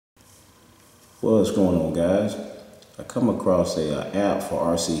What's going on, guys? I come across a app for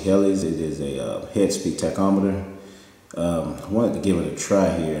RC helis. It is a Headspeed tachometer. I wanted to give it a try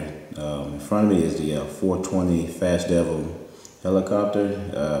here. In front of me is the 420 Fast Devil helicopter.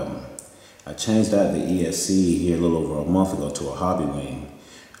 I changed out the ESC here a little over a month ago to a hobby wing.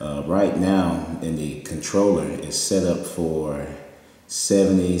 Right now, in the controller, it's set up for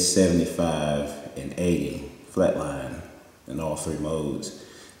 70, 75, and 80 flatline in all three modes.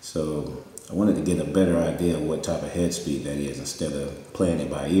 So I wanted to get a better idea of what type of head speed that is instead of playing it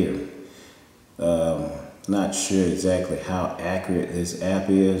by ear. Not sure exactly how accurate this app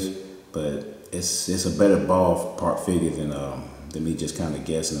is, but it's a better ballpark figure than me just kind of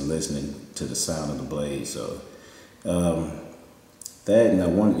guessing and listening to the sound of the blade. So that, and I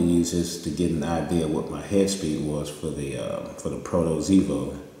wanted to use this to get an idea of what my head speed was for the Proto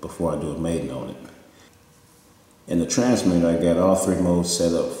Zevo before I do a maiden on it. In the transmitter, I got all three modes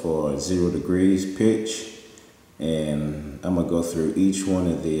set up for 0 degrees pitch, and I'm gonna go through each one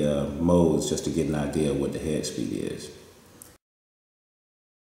of the modes just to get an idea of what the head speed is.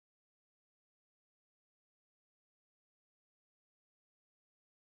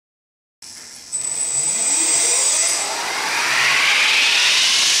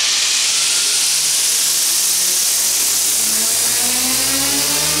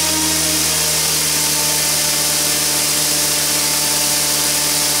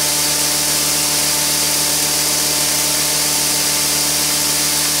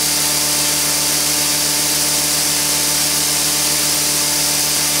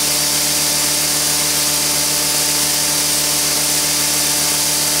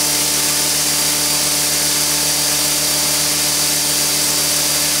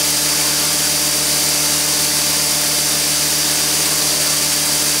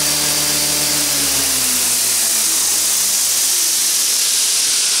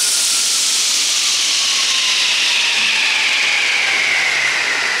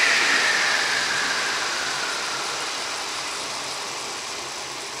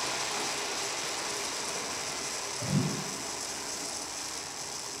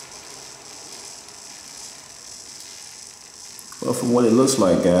 Well, from what it looks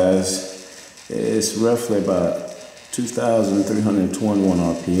like, guys, it's roughly about 2,321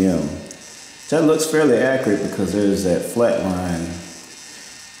 RPM. That looks fairly accurate because there's that flat line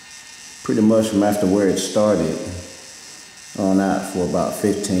pretty much from after where it started on out for about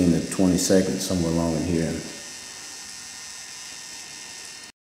 15 to 20 seconds, somewhere along in here.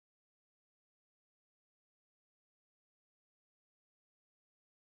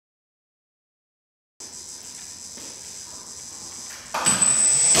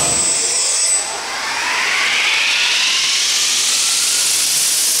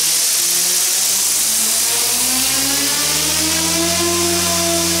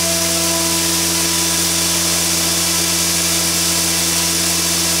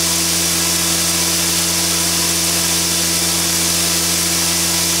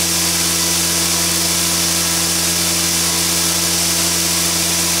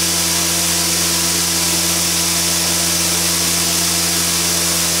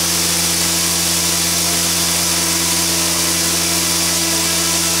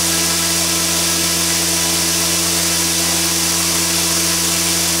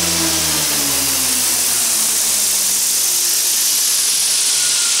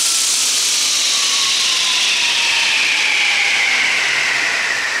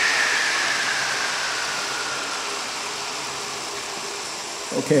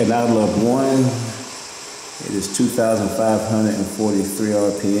 Okay, now level 1, it is 2,543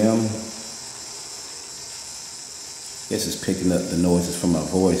 RPM. Guess it's picking up the noises from my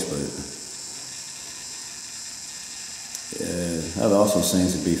voice, but that also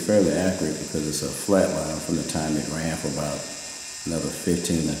seems to be fairly accurate because it's a flat line from the time it ran for about another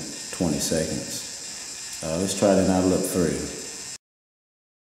 15 to 20 seconds. Let's try it now, look 3.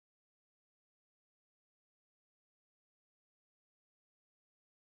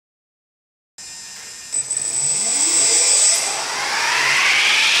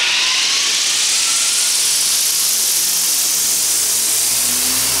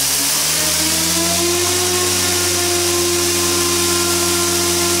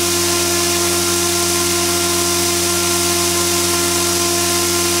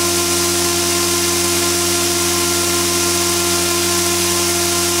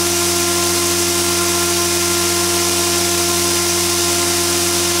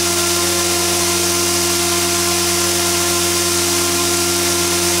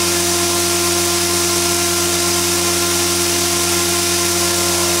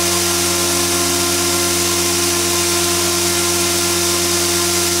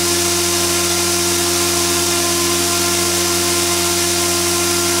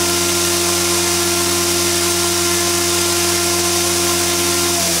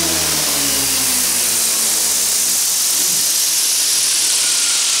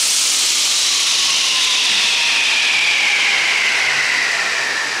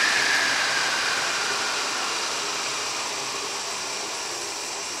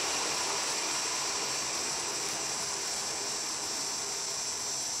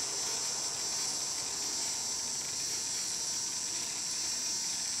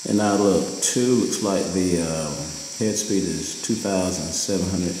 And now look, 2 looks like the head speed is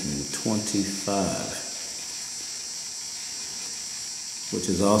 2,725, which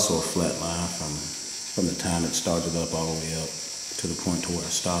is also a flat line from the time it started up all the way up to the point to where I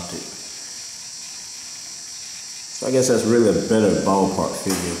stopped it. So I guess that's really a better ballpark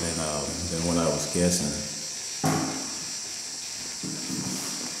figure than what I was guessing.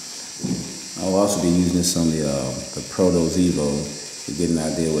 I'll also be using this on the Protos Evo to get an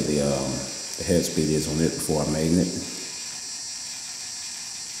idea what the head speed is on it before I maiden it.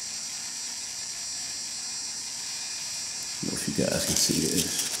 I don't know if you guys can see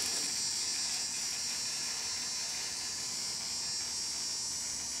this.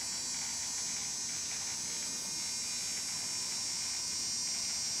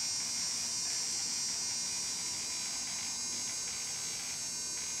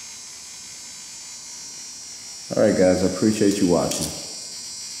 Alright guys, I appreciate you watching.